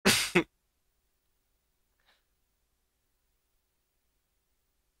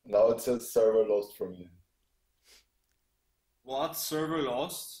Now it says server lost for me. What? Server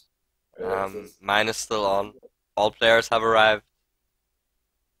lost? Yeah, it says, Mine is still on. All players have arrived.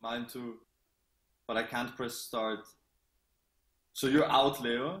 Mine too. But I can't press start. So you're out,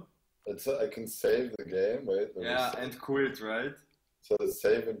 Leo? I can save the game. Wait, let me Yeah, save. and quit, right? So it's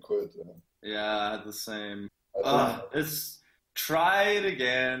save and quit. Yeah. Yeah, I had the same. I It's try it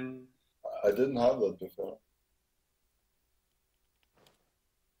again. didn't have that before.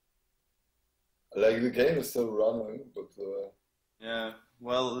 Like the game is still running, but Yeah,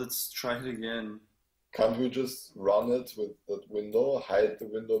 well, let's try it again. can't we just run it with that window? Hide the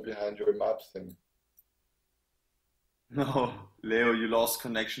window behind your map thing. No, Leo, you lost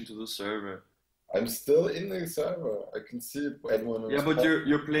connection to the server. I'm still in the server. I can see everyone. Yeah, but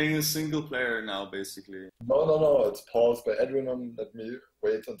you're playing a single player now, basically. No. It's paused by Edwin. Let me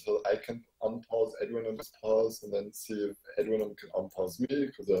wait until I can unpause Edwin and just pause, and then see if Edwin can unpause me,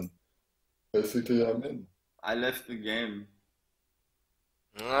 because then basically I'm in. I left the game,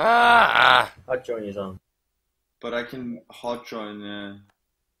 Ah! Hot join is on. but I can hot join, yeah.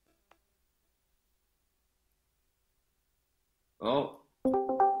 Oh,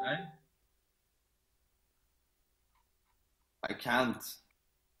 right? I can't.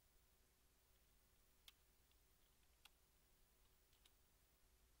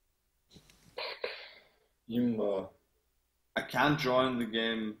 I can't join the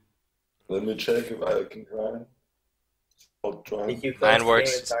game. Let me check if I can join. I'll join. Did you close Mine the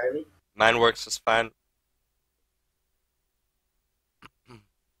works. game entirely? Mine works just fine.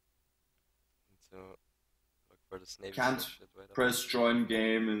 So look for the snakes. Can't Shit, wait up. press join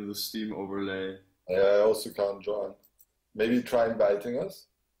game in the Steam overlay. Yeah, I also can't join. Maybe try inviting us.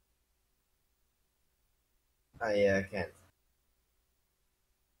 I can't.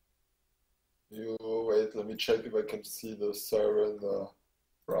 You wait, let me check if I can see the server in the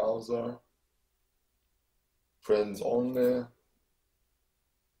browser. Friends only.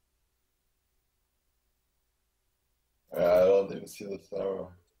 Yeah, I don't even see the server.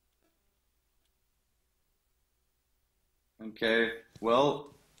 Okay,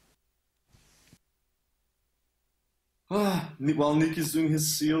 well, while Nick is doing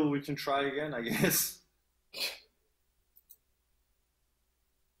his seal, we can try again, I guess.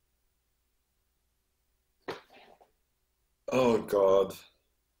 Oh God.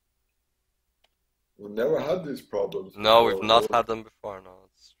 We've never had these problems No, before. we've not had them before. No,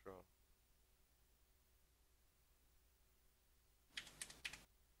 it's true.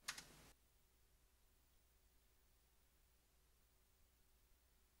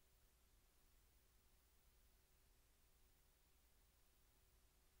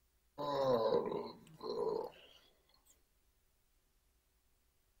 Oh, oh.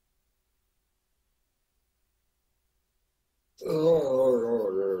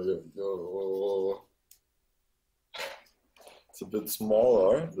 It's a bit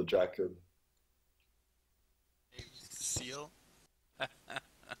smaller, the jacket. Seal.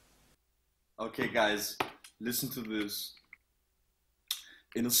 Okay, guys, listen to this.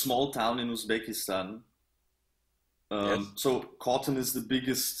 In a small town in Uzbekistan, Yes. so cotton is the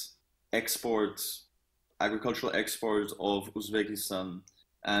biggest agricultural export of Uzbekistan.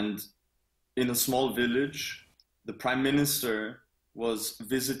 And in a small village, the prime minister was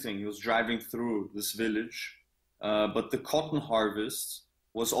visiting, he was driving through this village, but the cotton harvest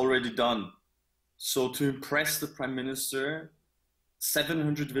was already done. So to impress the prime minister,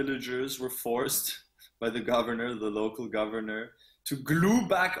 700 villagers were forced by the governor, the local governor, to glue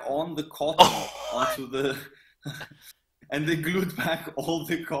back on the cotton onto the... and they glued back all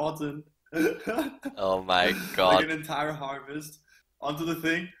the cotton. Oh my Like God. an entire harvest onto the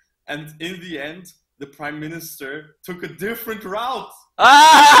thing. And in the end, the prime minister took a different route.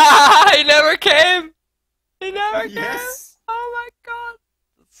 Ah! He never came. He never came. Yes. Oh my God.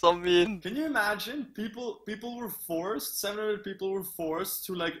 That's so mean. Can you imagine? People were forced, 700 people were forced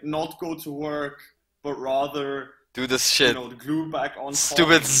to like not go to work, but rather, Do this you shit. know, glue back on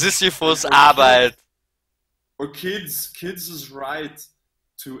Stupid cotton. Sisyphus Or Arbeit. Or kids' right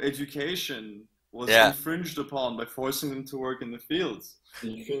to education was Yeah. infringed upon by forcing them to work in the fields.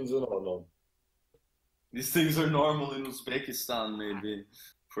 Chickens and all. These things are normal in Uzbekistan, maybe,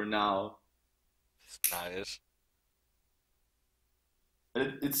 for now. Nice.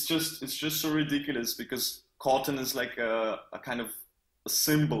 It's just so ridiculous because cotton is like a kind of a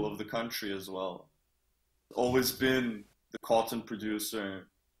symbol of the country as well. It's always been the cotton producer.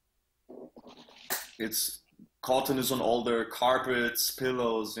 Cotton is on all their carpets,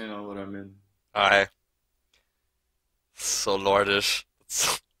 pillows, you know what I mean. Aye. So lordish.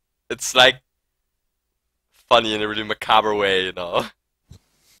 It's like funny in a really macabre way, you know.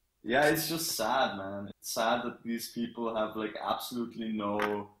 Yeah, it's just sad, man. It's sad that these people have like absolutely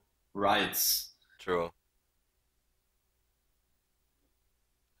no rights. True.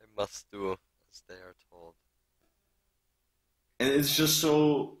 They must do as they are told. And it's just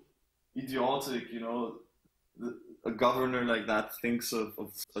so idiotic, you know. A governor like that thinks of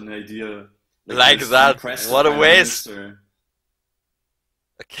an idea Like this to that. impress the What a prime waste. minister.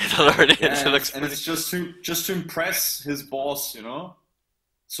 Okay, that already Yeah, looks and pretty. it's just to impress his boss, you know,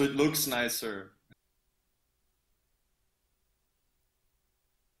 so it looks nicer.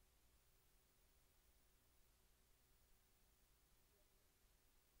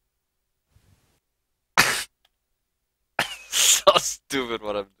 So stupid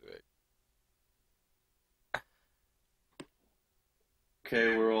what I'm doing.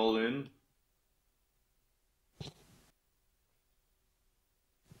 Okay, we're all in.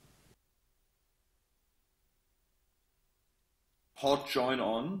 Hot join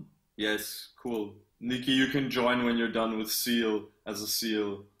on. Yes, cool. Nikki, you can join when you're done with Seal as a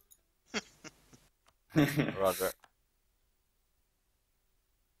Seal. Roger.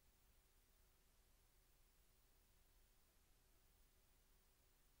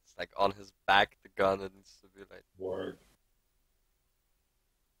 It's like on his back, the gun, it needs to be like Work.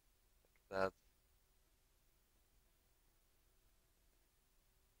 that.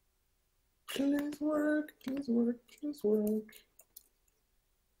 Please work, please work, please work.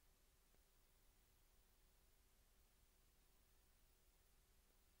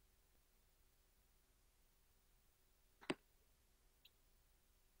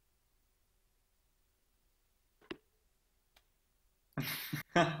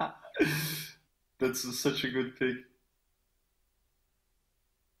 That's such a good pick.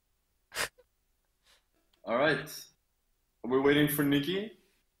 All right. We're waiting for Nikki.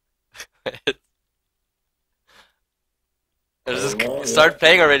 Just No, start yeah.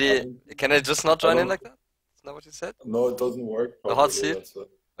 playing already. Can I just not join in don't- like that? Isn't that what you said? No, it doesn't work The hot properly. seat? That's it.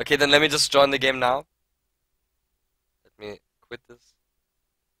 Okay, then let me just join the game now. Let me quit this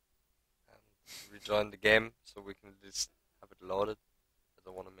and rejoin the game so we can at least have it loaded. I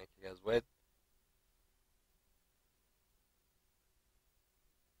don't want to make you guys wait.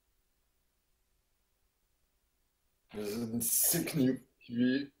 There's a sick new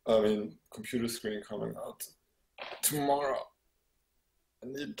computer screen coming out tomorrow. I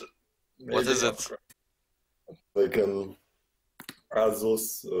need maybe What is it? upgrade. Like an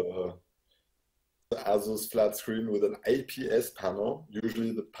Asus, the Asus flat screen with an IPS panel.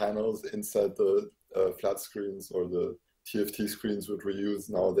 Usually the panels inside the flat screens or the TFT screens which we use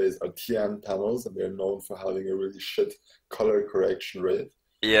nowadays are TN panels, and they're known for having a really shit color correction rate.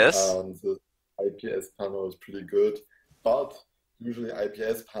 Yes. And the IPS panel is pretty good, but usually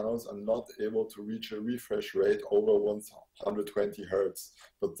IPS panels are not able to reach a refresh rate over 120 hertz.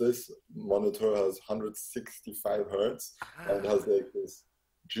 But this monitor has 165 hertz and has like this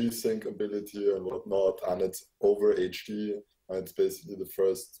G-Sync ability and whatnot, and it's over HD, and it's basically the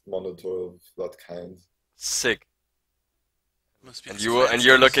first monitor of that kind. Sick. Must be And expensive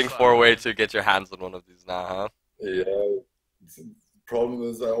you're as looking fuck. for a way to get your hands on one of these now, huh? Yeah, the problem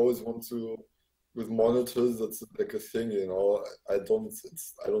is I always want to, with monitors, that's like a thing, you know. I don't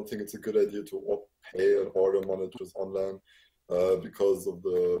think it's a good idea to pay and order monitors online because of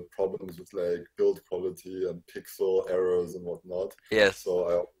the problems with like build quality and pixel errors and whatnot. Yes.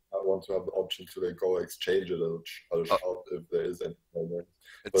 So I want to have the option to like go exchange it at a shop if there is any problem.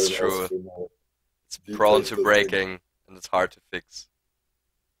 It's But true. also, you know, It's prone to detect the thing. breaking and it's hard to fix.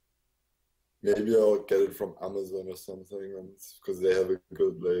 Maybe I'll get it from Amazon or something, and because they have a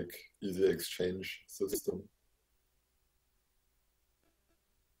good, like, easy exchange system.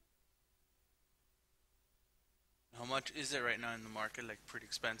 How much is it right now in the market? Like pretty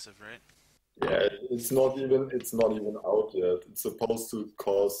expensive, right? Yeah, it's not even out yet. It's supposed to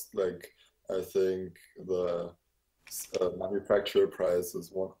cost like, I think the manufacturer price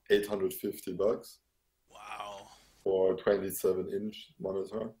is $850 Wow. for a 27-inch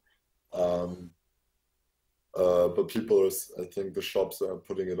monitor. But people I think the shops are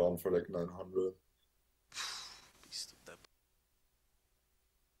putting it on for like 900. Beast of that.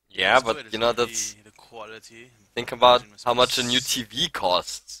 Yeah, Most of but it is you know, gonna that's be the quality. think about Packaging must how be much a new TV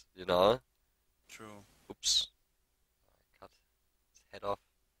costs, you know? True. Oops. Cut his head off.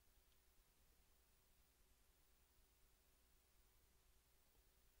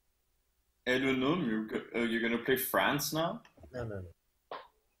 Edwin, you're gonna play France now? No.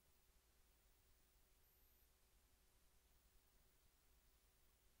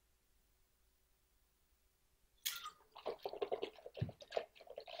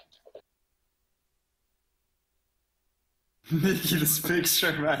 Niki's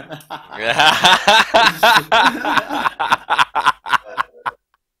picture, man.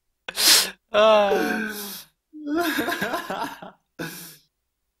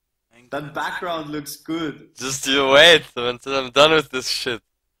 That background looks good. Just you wait until I'm done with this shit.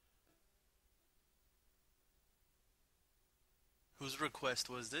 Whose request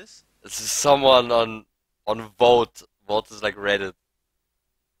was this? This is someone on Vote. Vote is like Reddit.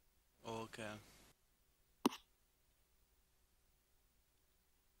 Oh, okay.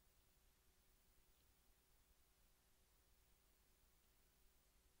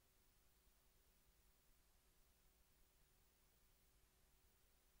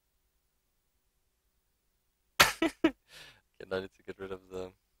 Okay, now I need to get rid of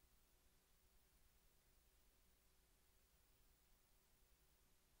the.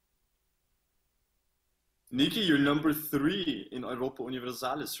 Niki, you're number 3 in Europa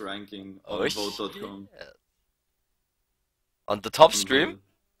Universalis ranking on vote.com. Shit. On the top stream?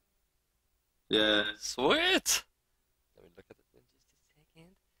 Yeah. Sweet! Let me look at it in just a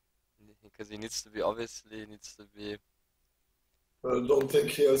second. Because he needs to be, obviously, needs to be. I don't think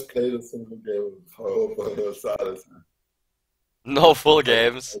he has played a single game for Europa Universalis. No full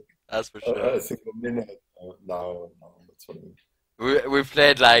games, that's for sure. A single minute. No, that's what I mean. We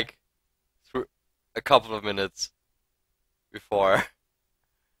played like a couple of minutes before.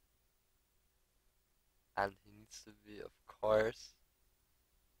 And he needs to be, of course.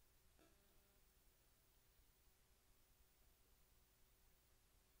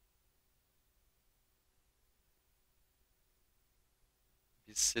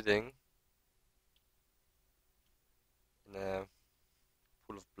 Be sitting in a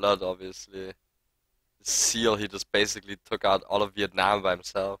pool of blood, obviously. The seal, he just basically took out all of Vietnam by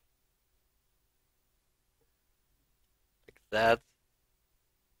himself. That.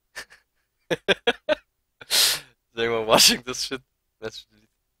 Is anyone watching this shit?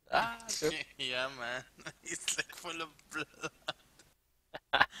 Ah, Yeah, man. He's like full of blood.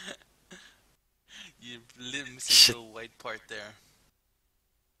 You're missing a little white part there.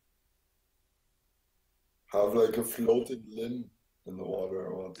 Have like a floating limb in the water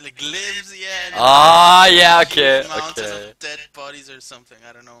or what? Like limbs, yeah. Ah, yeah, okay, mountains okay. of dead bodies or something.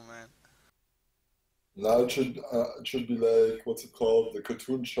 I don't know, man. Now it should be like, what's it called? The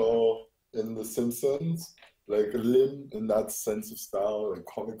cartoon show in The Simpsons, like a limb in that sense of style, like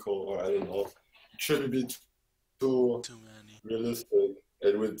comical, or I don't know. It shouldn't be too many. realistic.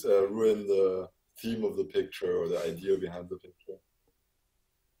 It would ruin the theme of the picture or the idea behind the picture.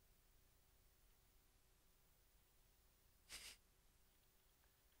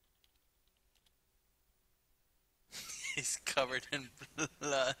 He's covered in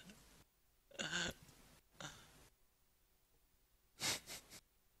blood.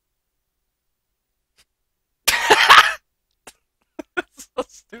 That's so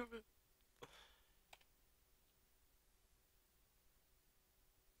stupid.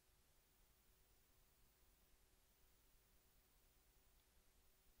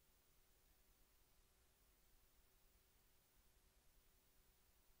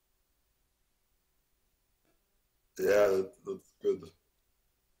 Yeah, that's good.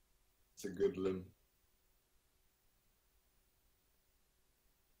 It's a good limb.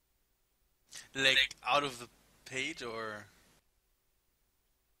 Like out of the page or?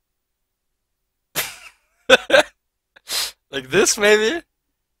 Like this, maybe?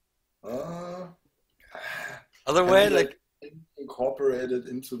 Other way, Maybe, like. incorporate it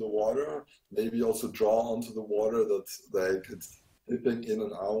into the water. Maybe also draw onto the water that's like it's dipping in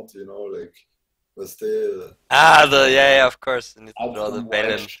and out. You know, like let's stay. Ah, yeah, of course. You need to Add draw the some white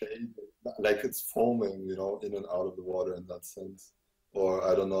balance. shade, like it's foaming, you know, in and out of the water in that sense. Or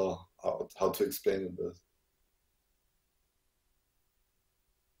I don't know how to explain it best.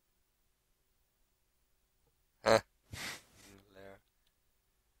 Huh.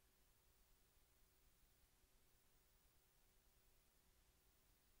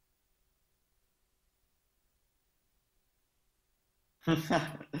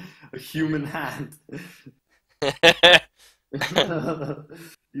 A human hand.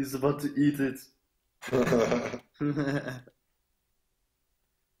 He's about to eat it.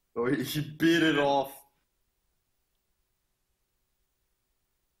 Or he bit it off.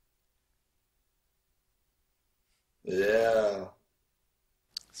 Yeah.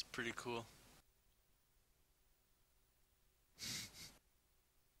 It's pretty cool.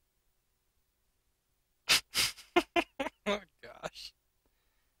 Oh gosh.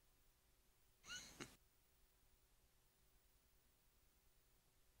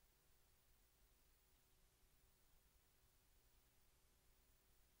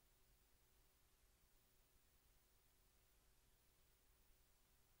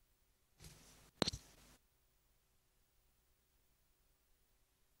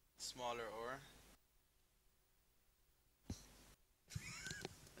 smaller ore.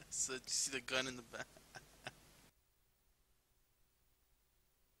 So you see the gun in the back.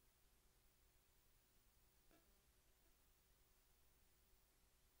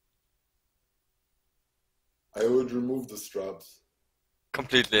 I would remove the straps.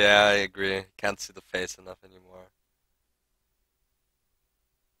 Completely, yeah, I agree. Can't see the face enough anymore.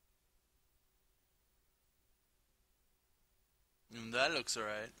 That looks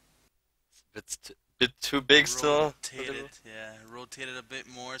alright. It's a bit too big still. Rotate it, yeah. Rotate it a bit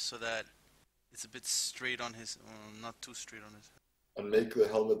more so that it's a bit straight on his, not too straight on his head. And make the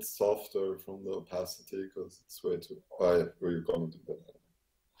helmet softer from the opacity, because it's way too... Oh, yeah, we're going to do that.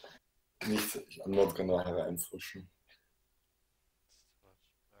 I'm not gonna have einpfuschen.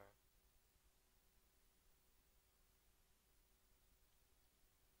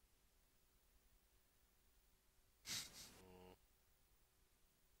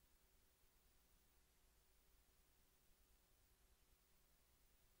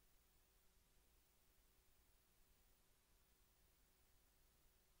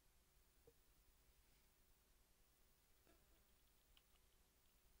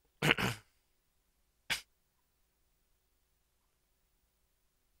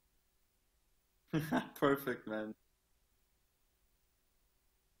 Perfect, man.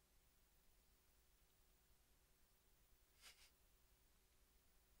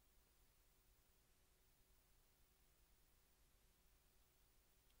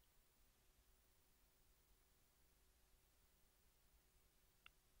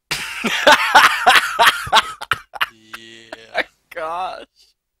 Yeah. Gosh.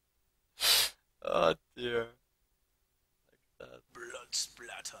 Oh dear. Like Blood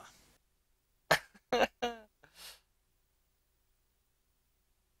splatter.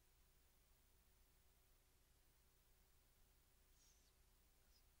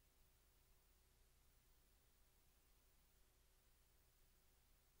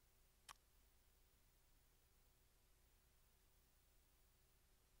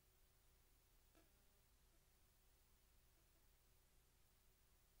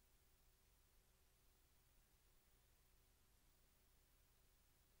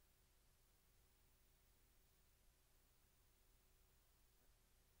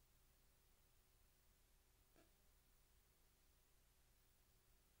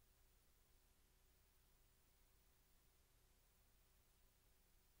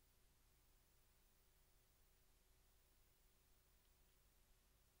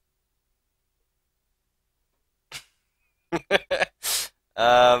 that.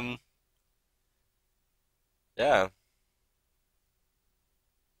 um, yeah.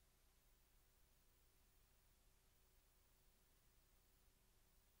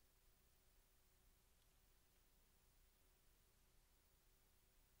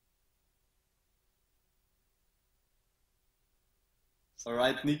 All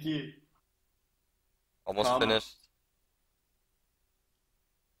right, Nikki. Almost Come. finished.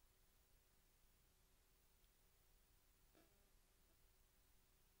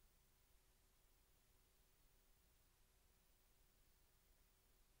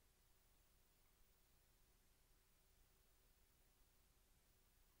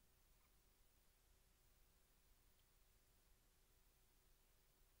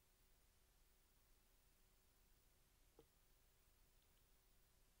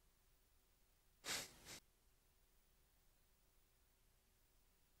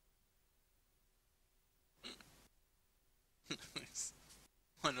 It's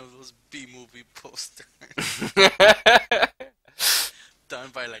one of those B-movie posters done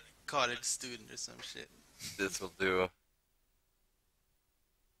by like a college student or some shit. This will do.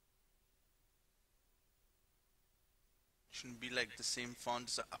 Shouldn't be like the same font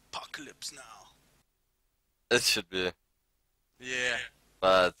as Apocalypse Now. It should be, Yeah.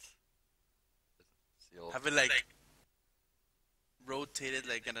 but sealed. Have it like rotated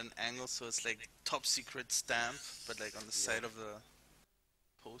like at an angle so it's like top secret stamp, but like on the side of the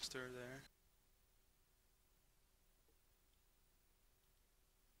poster there.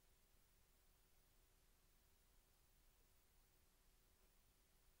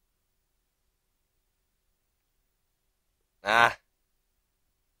 Ah.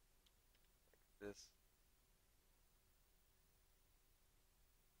 Like this.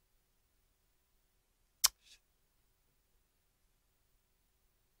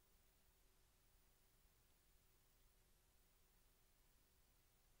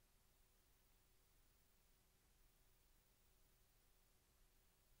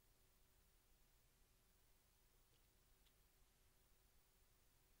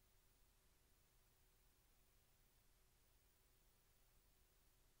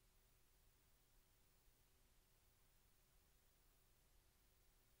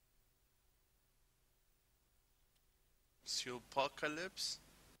 Zeroapocalypse.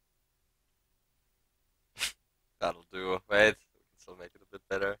 That'll do. Wait, we can still make it a bit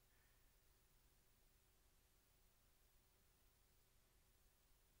better.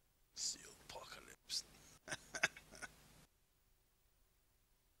 Zeroapocalypse.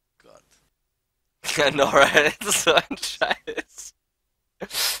 God. I know, right? So ein Scheiß.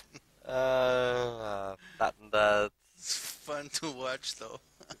 Patent that. It's fun to watch though.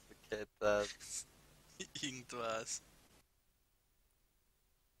 Duplicate that. Irgendwas.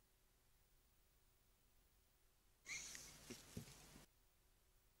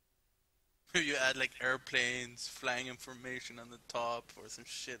 Maybe you add like airplanes, flying information on the top, or some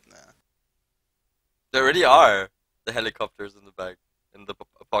shit now. There already are the helicopters in the back in the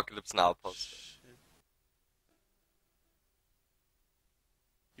Apocalypse Now poster. Shit.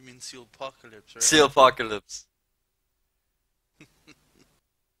 You mean Zeroapocalypse, right? Zeroapocalypse.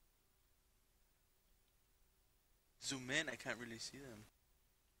 Zoom in, I can't really see them.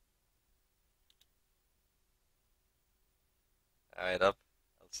 Alright, up.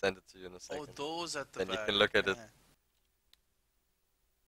 I'll send it to you in a second. Oh, those at the Then back. you can look at it. Yeah.